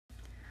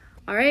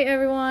All right,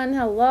 everyone.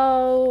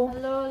 Hello.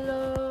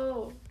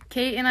 Hello.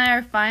 Kate and I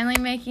are finally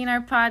making our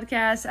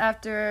podcast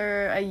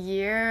after a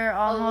year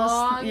almost.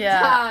 long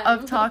time.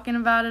 Of talking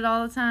about it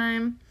all the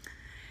time.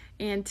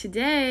 And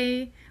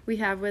today we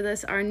have with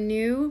us our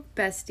new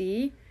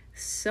bestie,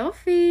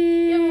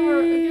 Sophie.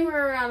 Give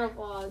her a round of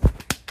applause.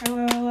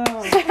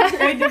 Hello.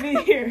 Great to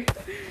be here.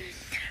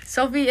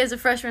 Sophie is a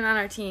freshman on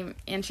our team,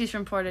 and she's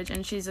from Portage,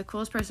 and she's the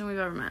coolest person we've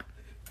ever met.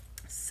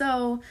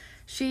 So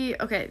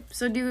okay.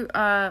 So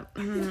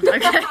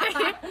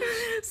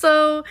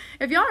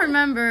if y'all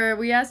remember,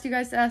 we asked you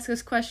guys to ask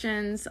us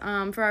questions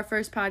for our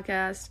first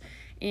podcast,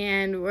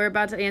 and we're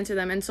about to answer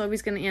them, and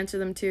Sophie's going to answer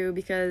them too,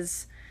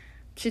 because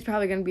she's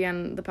probably going to be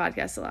on the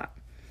podcast a lot.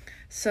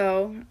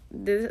 So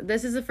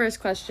this is the first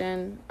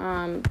question.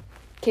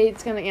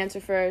 Kate's going to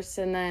answer first,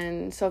 and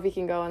then Sophie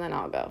can go, and then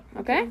I'll go.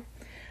 Okay?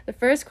 The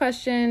first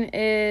question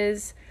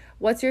is,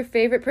 what's your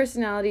favorite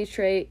personality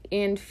trait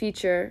and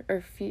feature,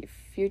 or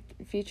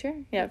feature?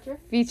 Yeah,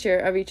 feature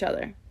of each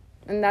other.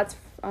 And that's,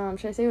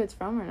 should I say who it's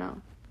from or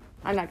no?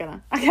 I'm not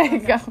gonna. Okay,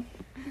 go.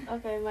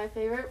 Okay, my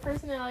favorite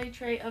personality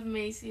trait of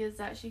Macy is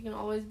that she can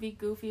always be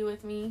goofy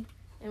with me,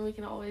 and we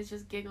can always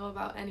just giggle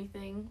about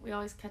anything. We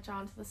always catch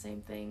on to the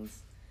same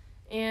things.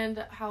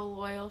 And how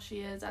loyal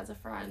she is as a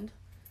friend.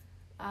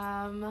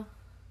 What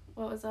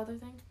was the other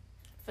thing?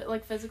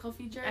 Physical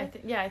feature? I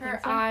think her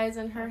so. eyes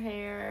and her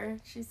hair.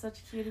 She's such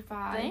a cutie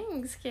pie.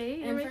 Thanks, Kate.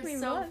 You And make for me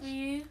blush.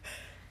 Sophie,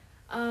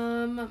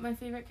 my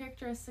favorite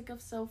characteristic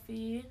of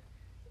Sophie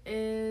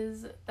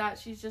is that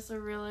she's just a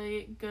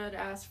really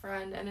good-ass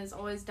friend and is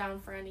always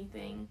down for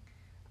anything.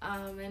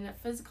 And a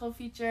physical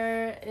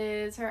feature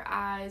is her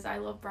eyes. I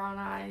love brown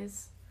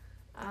eyes.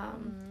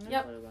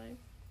 Yep.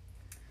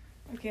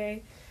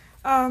 Okay.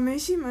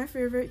 Macy, my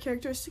favorite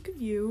characteristic of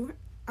you,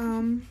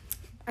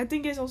 I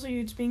think it's also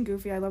you just being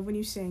goofy. I love when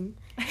you sing.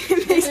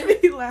 It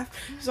makes me laugh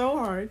so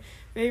hard.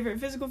 Favorite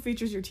physical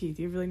feature is your teeth.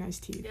 You have really nice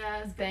teeth.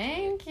 Yes.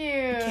 Thank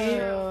you.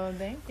 Kate.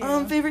 Thank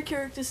you. Favorite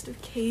characteristic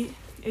of Kate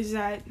is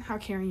that how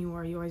caring you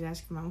are. You always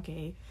ask if I'm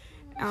okay.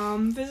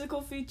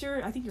 Physical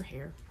feature, I think your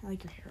hair. I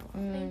like your hair a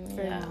lot.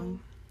 Very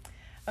long.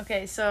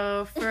 Okay,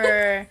 so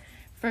for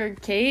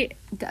Kate,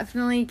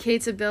 definitely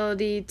Kate's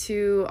ability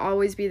to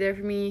always be there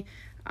for me.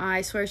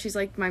 I swear she's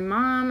like my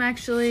mom,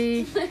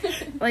 actually.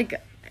 Like,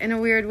 in a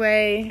weird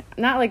way.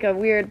 Not like a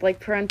weird, like,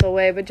 parental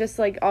way, but just,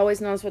 like, always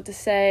knows what to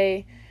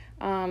say.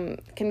 Can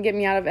get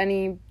me out of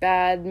any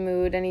bad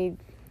mood,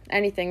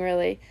 anything,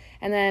 really.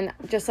 And then,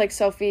 just like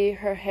Sophie,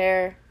 her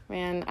hair,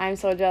 man, I'm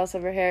so jealous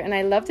of her hair. And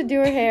I love to do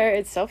her hair.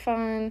 It's so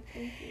fun.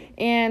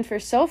 And for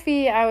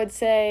Sophie, I would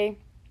say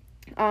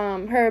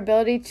her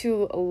ability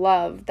to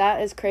love.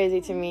 That is crazy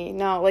to me.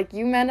 No, like,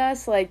 you met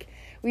us, like,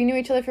 we knew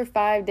each other for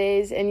 5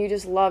 days, and you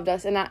just loved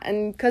us.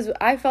 And because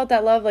I felt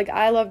that love, like,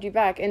 I loved you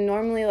back. And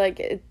normally, like,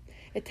 it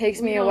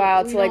takes me a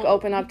while to, like,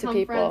 open up to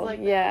people.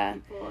 Yeah.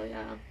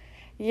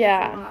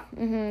 Yeah.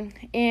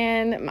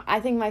 And I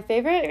think my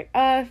favorite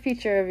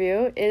feature of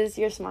you is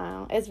your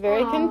smile. It's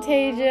very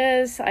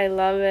contagious. I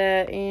love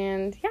it.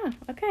 And yeah,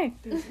 okay.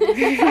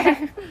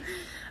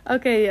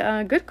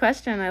 Okay, good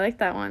question. I like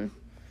that one.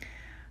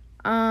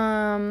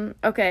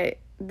 Okay.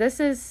 This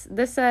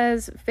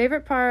says,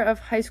 favorite part of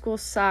high school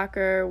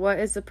soccer, what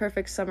is the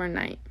perfect summer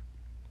night?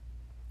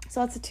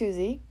 So that's a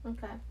twosie.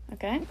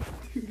 Okay.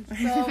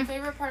 So,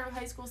 favorite part of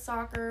high school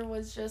soccer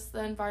was just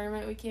the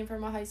environment. We came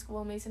from a high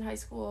school, Mason High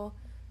School.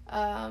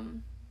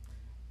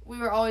 We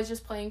were always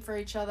just playing for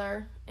each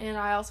other, and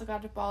I also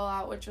got to ball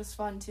out, which was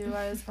fun too.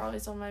 It was probably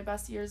some of my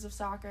best years of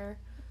soccer.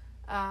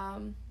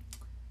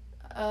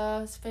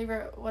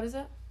 Favorite, what is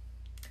it?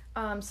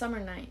 Summer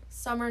night.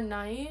 Summer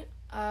night.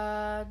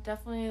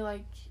 Definitely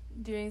like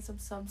doing some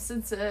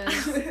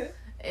substances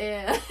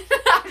and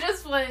I'm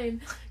just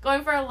playing,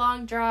 going for a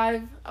long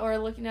drive or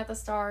looking at the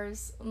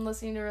stars and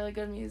listening to really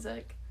good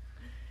music.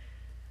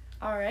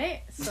 All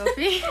right,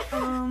 Sophie.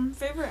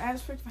 Favorite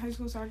aspect of high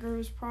school soccer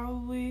was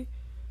probably,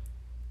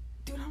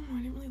 I don't know,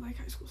 I didn't really like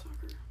high school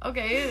soccer.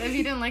 Okay, if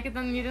you didn't like it,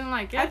 then you didn't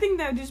like it. I think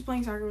that just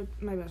playing soccer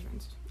with my best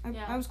friends.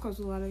 Yeah. I was close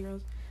with a lot of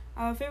girls.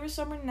 Favorite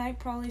summer night,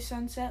 probably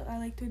sunset. I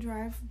like to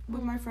drive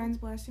with my friends,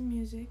 blasting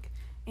music,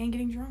 and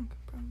getting drunk,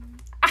 probably.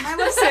 I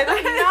must say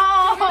that.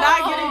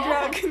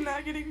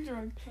 Not getting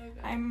drunk.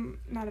 Okay. I'm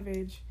not of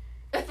age.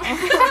 But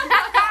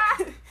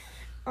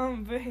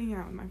hanging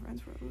out with my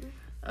friends probably.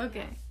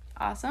 Okay,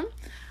 awesome.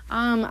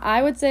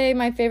 I would say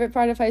my favorite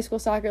part of high school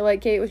soccer, like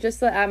Kate, was just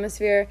the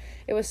atmosphere.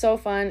 It was so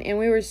fun, and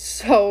we were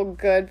so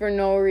good for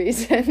no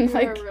reason. We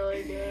were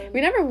really good. We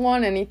never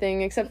won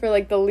anything except for,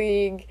 like, the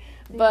league.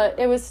 But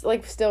it was,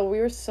 like, still, we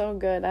were so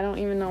good. I don't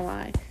even know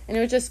why. And it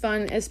was just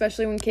fun,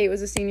 especially when Kate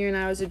was a senior and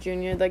I was a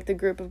junior. Like, the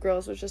group of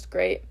girls was just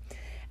great.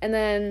 And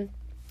then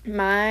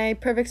my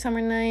perfect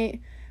summer night,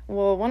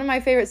 well, one of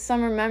my favorite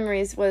summer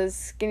memories was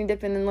skinny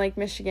dipping in Lake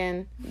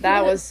Michigan.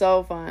 That was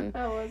so fun.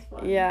 That was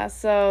fun. Yeah,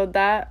 so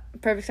that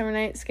perfect summer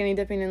night, skinny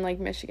dipping in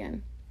Lake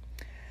Michigan.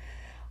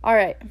 All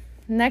right.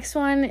 Next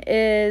one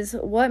is,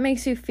 what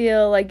makes you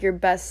feel like your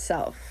best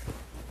self?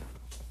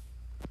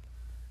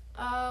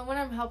 When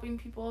I'm helping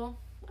people,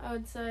 I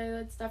would say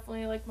that's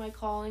definitely like my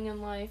calling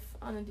in life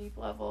on a deep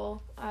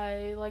level.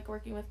 I like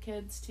working with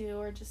kids too,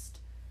 or just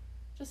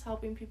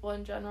helping people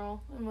in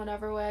general in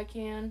whatever way I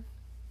can.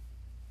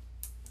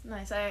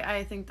 Nice.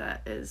 I think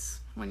that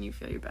is when you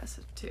feel your best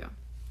too.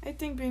 I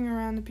think being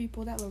around the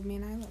people that love me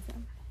and I love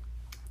them.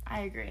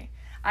 I agree.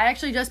 I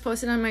actually just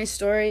posted on my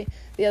story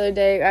the other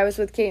day. I was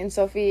with Kate and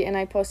Sophie, and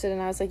I posted,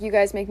 and I was like, you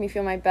guys make me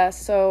feel my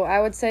best. So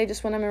I would say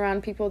just when I'm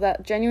around people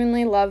that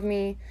genuinely love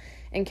me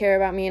and care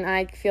about me, and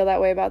I feel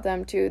that way about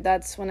them too,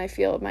 that's when I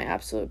feel my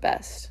absolute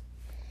best.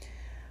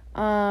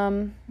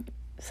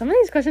 Some of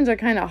these questions are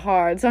kind of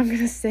hard, so I'm going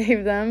to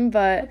save them, I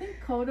but... think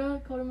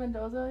Coda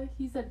Mendoza,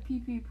 he said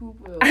pee-pee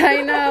poo-poo.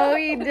 I know,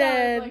 he I was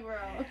did. like,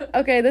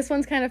 bro. Okay, this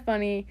one's kind of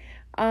funny.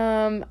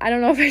 I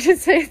don't know if I should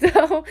say it,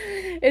 though.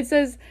 It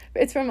says,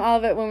 it's from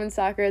Olivet Women's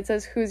Soccer. It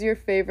says, who's your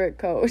favorite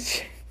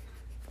coach?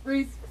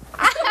 Reese.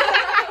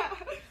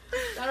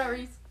 Shout out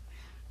Reese.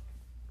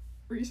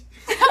 Reese.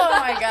 Oh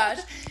my gosh.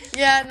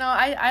 Yeah, no,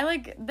 I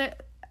like the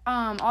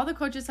all the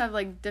coaches have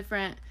like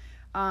different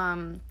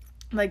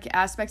like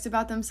aspects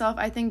about themselves.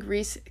 I think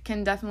Reese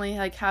can definitely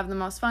like have the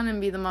most fun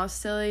and be the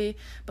most silly,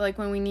 but like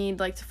when we need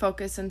like to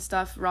focus and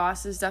stuff,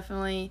 Ross is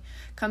definitely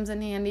comes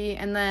in handy.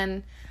 And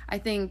then I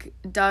think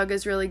Doug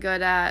is really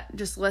good at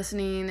just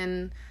listening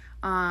and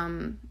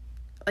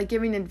like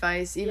giving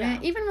advice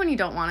even when you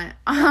don't want it.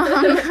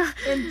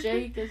 And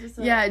Jake is just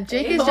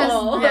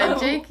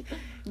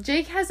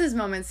Jake has his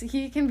moments.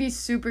 He can be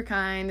super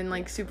kind and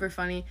like super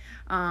funny.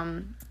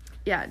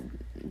 Yeah,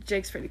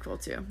 Jake's pretty cool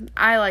too.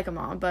 I like them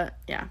all, but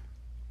yeah.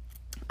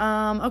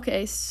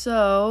 Okay,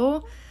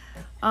 so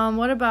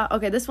what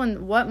about this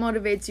one, what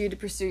motivates you to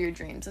pursue your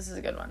dreams? This is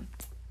a good one.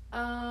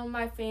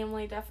 My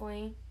family,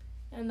 definitely,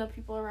 and the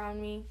people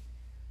around me,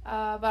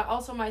 but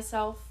also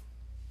myself.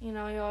 You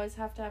know, you always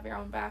have to have your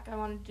own back. I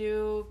want to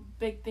do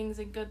big things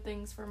and good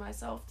things for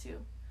myself too.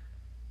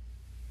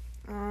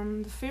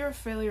 The fear of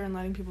failure and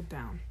letting people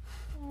down.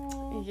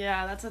 Aww.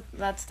 Yeah,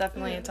 that's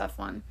definitely a tough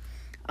one.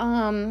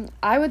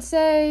 I would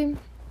say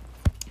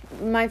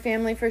my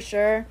family for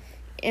sure,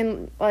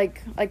 and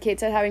like Kate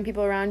said, having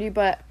people around you,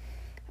 but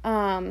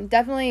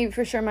definitely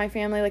for sure my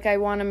family. Like I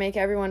want to make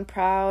everyone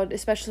proud,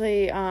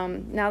 especially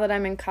now that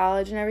I'm in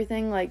college and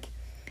everything. Like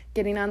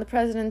getting on the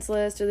president's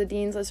list or the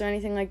dean's list or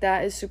anything like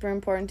that is super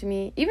important to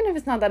me. Even if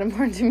it's not that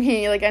important to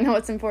me, like I know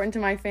it's important to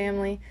my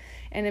family,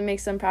 and it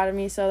makes them proud of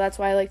me. So that's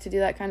why I like to do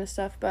that kind of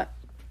stuff. But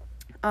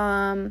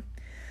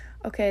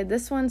okay,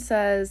 this one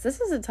says,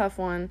 this is a tough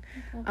one.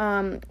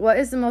 What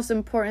is the most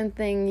important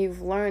thing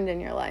you've learned in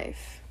your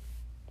life?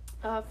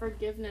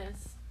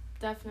 Forgiveness,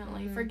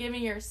 definitely. Mm-hmm.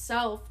 Forgiving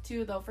yourself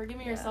too, though.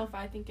 Forgiving yourself,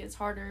 I think, is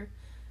harder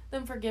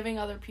than forgiving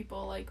other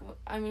people. Like,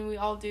 I mean, we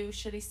all do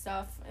shitty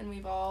stuff, and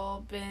we've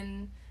all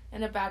been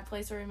in a bad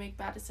place where we make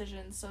bad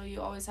decisions. So you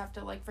always have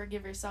to like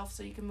forgive yourself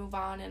so you can move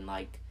on and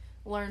like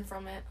learn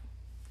from it.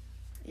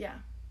 Yeah,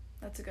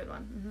 that's a good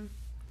one. Mm-hmm.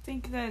 I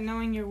think that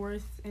knowing your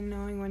worth and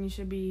knowing when you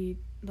should be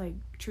like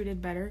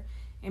treated better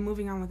and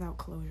moving on without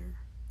closure.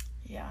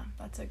 Yeah,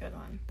 that's a good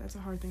one. That's a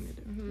hard thing to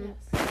do. Mm-hmm.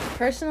 Yes.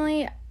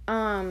 Personally,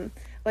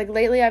 like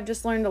lately I've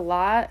just learned a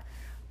lot,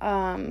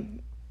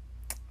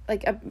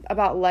 like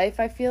about life,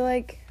 I feel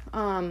like,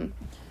 and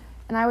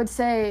I would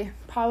say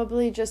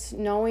probably just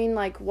knowing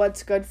like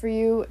what's good for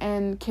you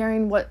and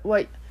caring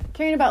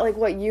about like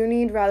what you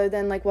need rather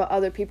than like what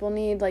other people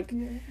need, like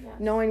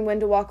knowing when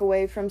to walk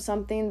away from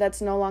something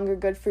that's no longer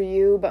good for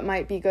you but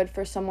might be good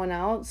for someone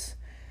else.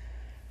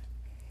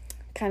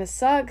 Kind of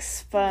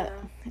sucks, but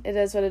it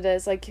is what it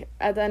is. Like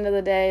at the end of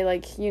the day,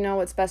 like you know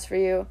what's best for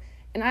you.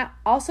 And I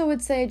also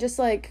would say just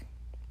like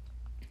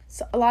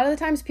so a lot of the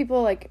times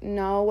people like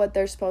know what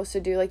they're supposed to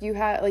do. Like you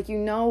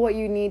know what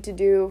you need to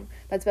do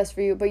that's best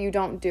for you, but you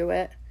don't do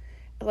it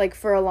like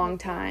for a long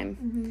time.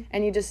 Mm-hmm.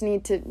 And you just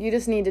need to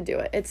do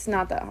it. It's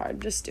not that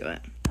hard. Just do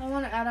it. I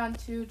want to add on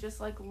too,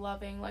 just like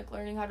loving, like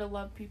learning how to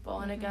love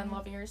people, and again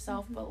loving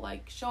yourself, but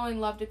like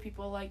showing love to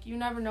people. Like you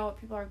never know what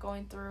people are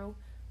going through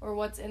or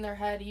what's in their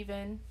head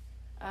even.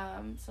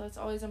 So it's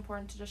always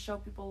important to just show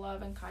people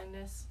love and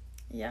kindness.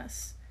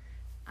 Yes.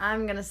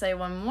 I'm going to say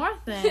one more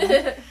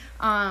thing.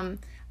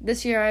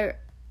 This year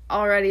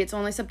it's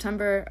only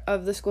September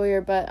of the school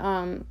year, but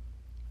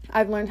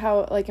I've learned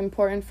how like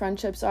important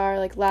friendships are.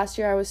 Like last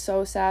year I was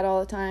so sad all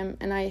the time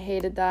and I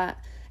hated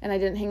that, and I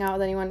didn't hang out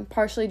with anyone,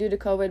 partially due to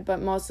COVID, but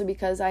mostly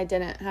because I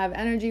didn't have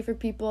energy for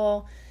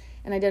people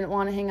and I didn't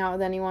want to hang out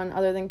with anyone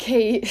other than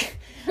Kate.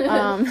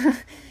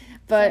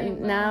 But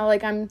now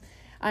like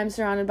I'm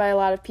surrounded by a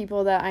lot of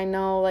people that I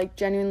know like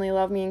genuinely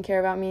love me and care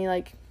about me.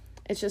 Like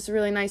it's just a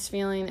really nice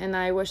feeling, and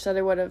I wish that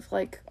I would have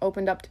like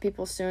opened up to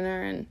people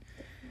sooner. And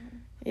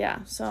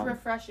yeah, so it's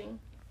refreshing.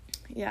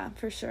 Yeah,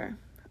 for sure.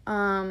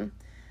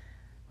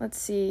 Let's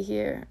see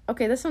here.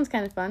 Okay, this one's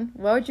kind of fun.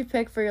 What would you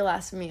pick for your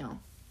last meal?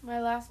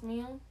 My last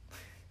meal?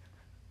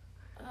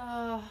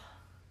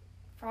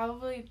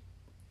 Probably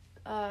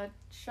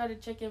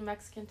shredded chicken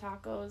Mexican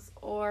tacos,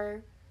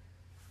 or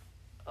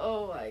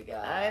oh my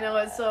god, I know,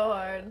 it's so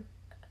hard.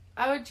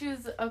 I would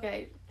choose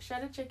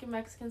shredded chicken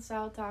Mexican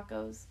style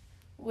tacos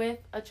with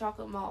a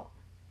chocolate malt.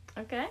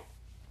 Okay.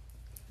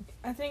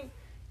 I think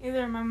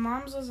either my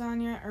mom's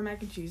lasagna or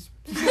mac and cheese.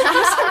 I'm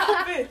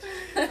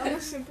a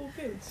simple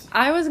bitch.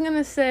 I was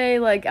gonna say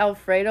like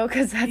Alfredo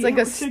because that's like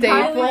a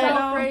staple.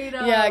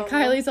 Alfredo. Yeah,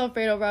 Kylie's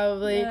Alfredo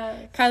probably.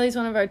 Yes. Kylie's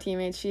one of our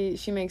teammates.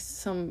 She makes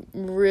some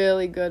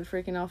really good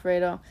freaking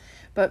Alfredo.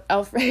 But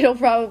Alfredo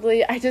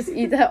probably, I just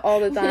eat that all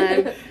the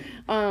time.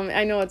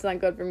 I know it's not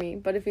good for me,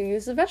 but if you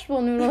use the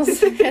vegetable noodles,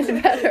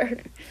 it's better.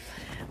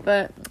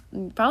 But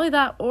probably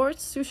that or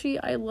sushi.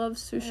 I love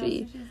sushi.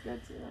 Yeah, sushi's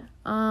good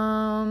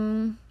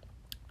too.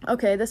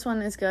 Okay, this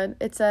one is good.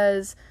 It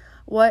says,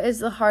 what is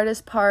the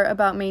hardest part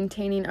about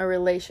maintaining a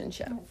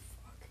relationship?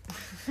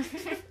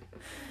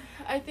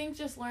 I think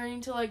just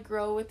learning to like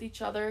grow with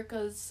each other,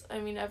 because I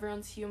mean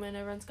everyone's human,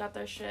 everyone's got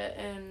their shit,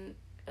 and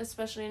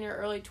especially in your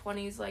early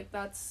 20s, like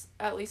that's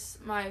at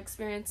least my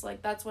experience,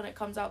 like that's when it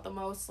comes out the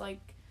most,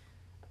 like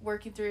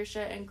working through your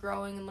shit and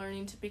growing and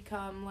learning to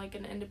become like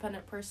an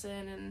independent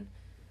person. And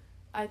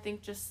I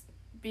think just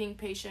being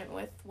patient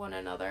with one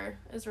another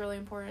is really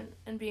important,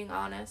 and being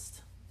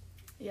honest.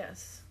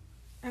 Yes.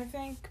 I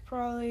think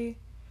probably,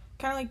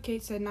 kind of like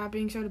Kate said, not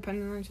being so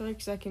dependent on each other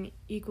because that can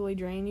equally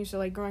drain you. So,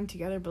 like, growing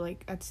together, but,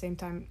 like, at the same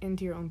time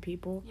into your own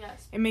people.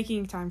 Yes. And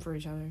making time for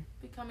each other.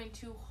 Becoming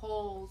two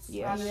wholes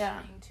Yes. rather Yeah.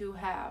 than being two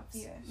halves.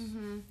 Yes.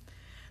 Mm-hmm.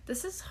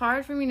 This is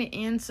hard for me to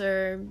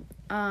answer.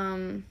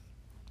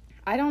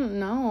 I don't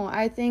know.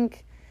 I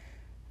think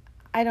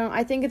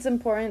it's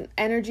important.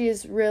 Energy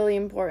is really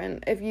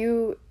important. If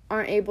you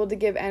aren't able to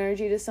give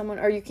energy to someone,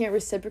 or you can't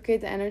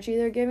reciprocate the energy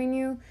they're giving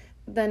you,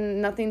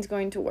 then nothing's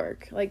going to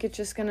work. Like, it's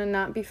just gonna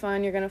not be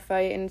fun. You're gonna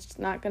fight, and it's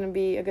not gonna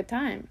be a good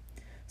time.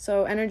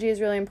 So energy is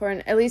really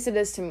important. At least it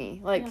is to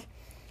me. Like,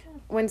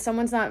 when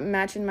someone's not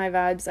matching my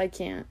vibes, I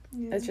can't.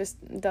 Yeah.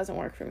 It doesn't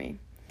work for me.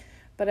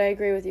 But I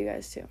agree with you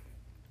guys too.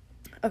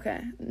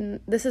 Okay,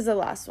 this is the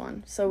last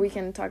one, so we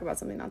can talk about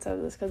something outside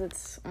of this because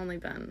it's only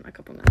been a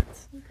couple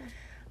minutes. Okay.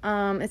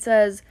 It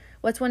says,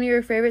 what's one of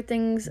your favorite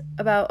things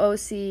about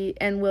OC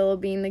and Willow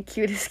being the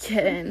cutest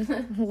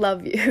kitten?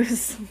 Love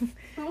yous.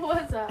 Who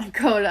was that?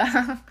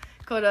 Coda.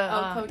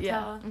 Coda.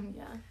 Yeah.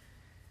 Yeah.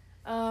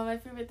 My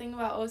favorite thing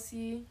about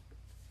OC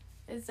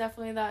is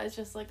definitely that it's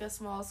just like a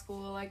small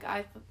school. Like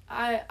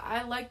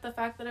I like the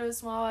fact that it was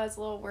small. I was a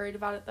little worried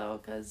about it though,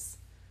 because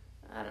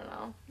I don't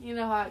know. You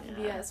know how it can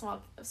be at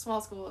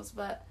small schools,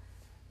 but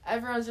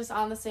everyone's just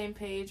on the same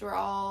page. We're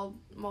all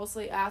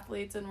mostly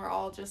athletes, and we're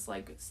all just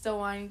like still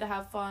wanting to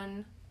have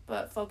fun,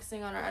 but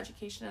focusing on our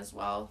education as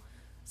well.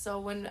 So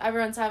when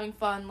everyone's having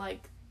fun,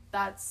 like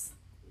that's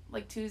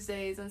like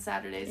Tuesdays and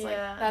Saturdays, like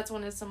that's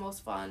when it's the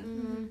most fun.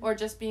 Mm-hmm. Or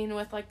just being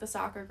with like the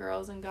soccer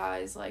girls and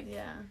guys, like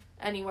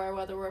anywhere,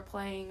 whether we're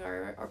playing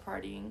or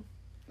partying.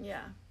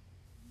 Yeah.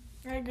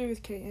 I agree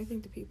with Kate. I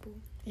think the people.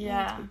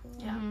 Yeah.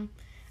 Yeah. Mm-hmm.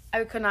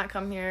 I could not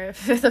come here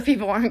if the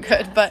people weren't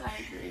good, but I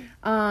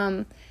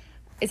agree.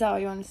 Is that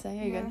what you want to say?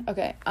 Are you Yeah. good?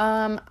 Okay.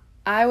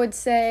 I would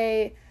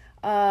say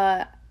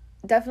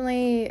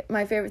definitely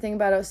my favorite thing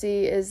about OC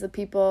is the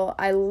people.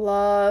 I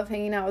love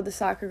hanging out with the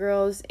soccer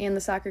girls and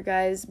the soccer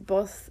guys.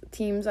 Both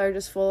teams are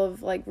just full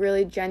of like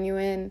really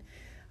genuine,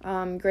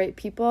 great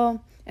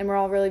people, and we're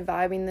all really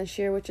vibing this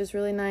year, which is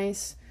really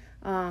nice.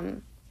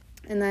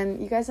 And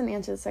then you guys didn't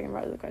answer the second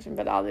part of the question,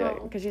 but I'll do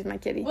it because she's my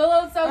kitty.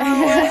 Willow's so cute.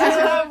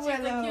 I love She's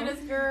Willow. the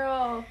cutest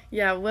girl.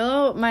 Yeah,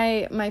 Willow,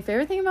 my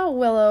favorite thing about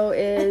Willow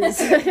is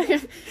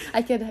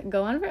I could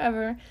go on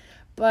forever,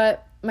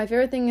 but my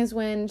favorite thing is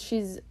when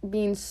she's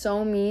being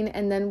so mean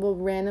and then will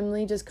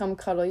randomly just come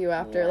cuddle you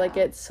after. Yeah. Like,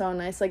 it's so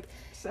nice. Like,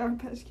 Sour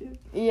Patch Kid.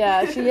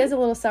 yeah, she is a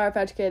little Sour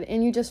Patch Kid,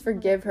 and you just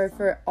forgive her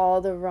for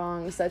all the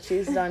wrongs that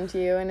she's done to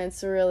you, and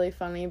it's really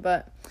funny,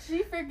 but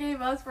She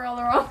forgave us for all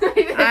the wrong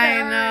things.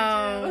 I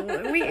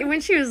know. When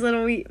she was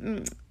little, she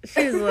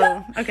was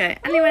little. Okay,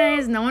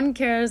 anyways, no one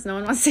cares. No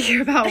one wants to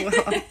hear about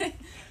Willow.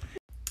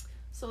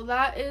 So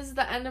that is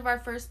the end of our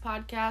first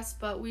podcast,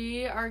 but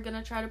we are going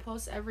to try to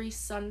post every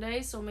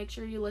Sunday, so make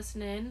sure you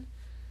listen in.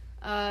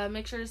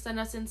 Make sure to send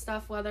us in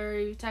stuff, whether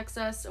you text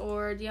us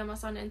or DM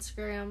us on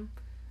Instagram,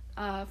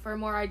 for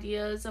more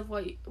ideas of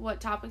what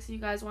topics you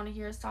guys want to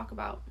hear us talk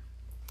about.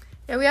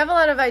 Yeah, we have a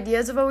lot of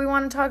ideas of what we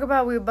want to talk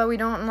about, but we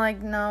don't,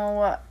 know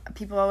what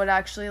people would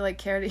actually,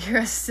 care to hear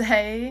us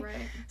say. Right.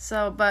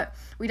 So, but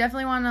we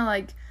definitely want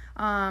to,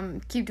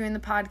 keep doing the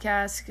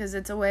podcast because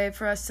it's a way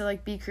for us to,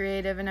 be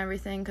creative and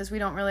everything because we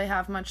don't really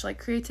have much,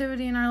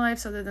 creativity in our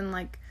lives other than,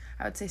 I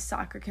would say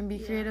soccer can be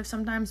creative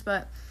sometimes,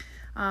 but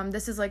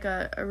this is,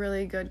 a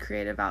really good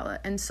creative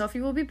outlet. And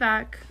Sophie will be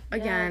back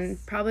again,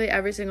 probably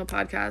every single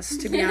podcast,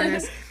 to be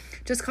honest.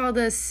 Just call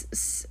this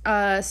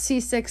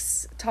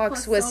C6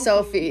 Talks with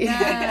Sophie.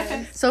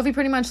 Yes. Sophie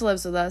pretty much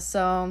lives with us,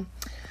 so...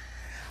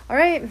 All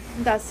right,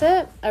 that's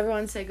it.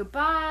 Everyone say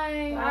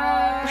goodbye.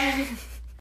 Bye.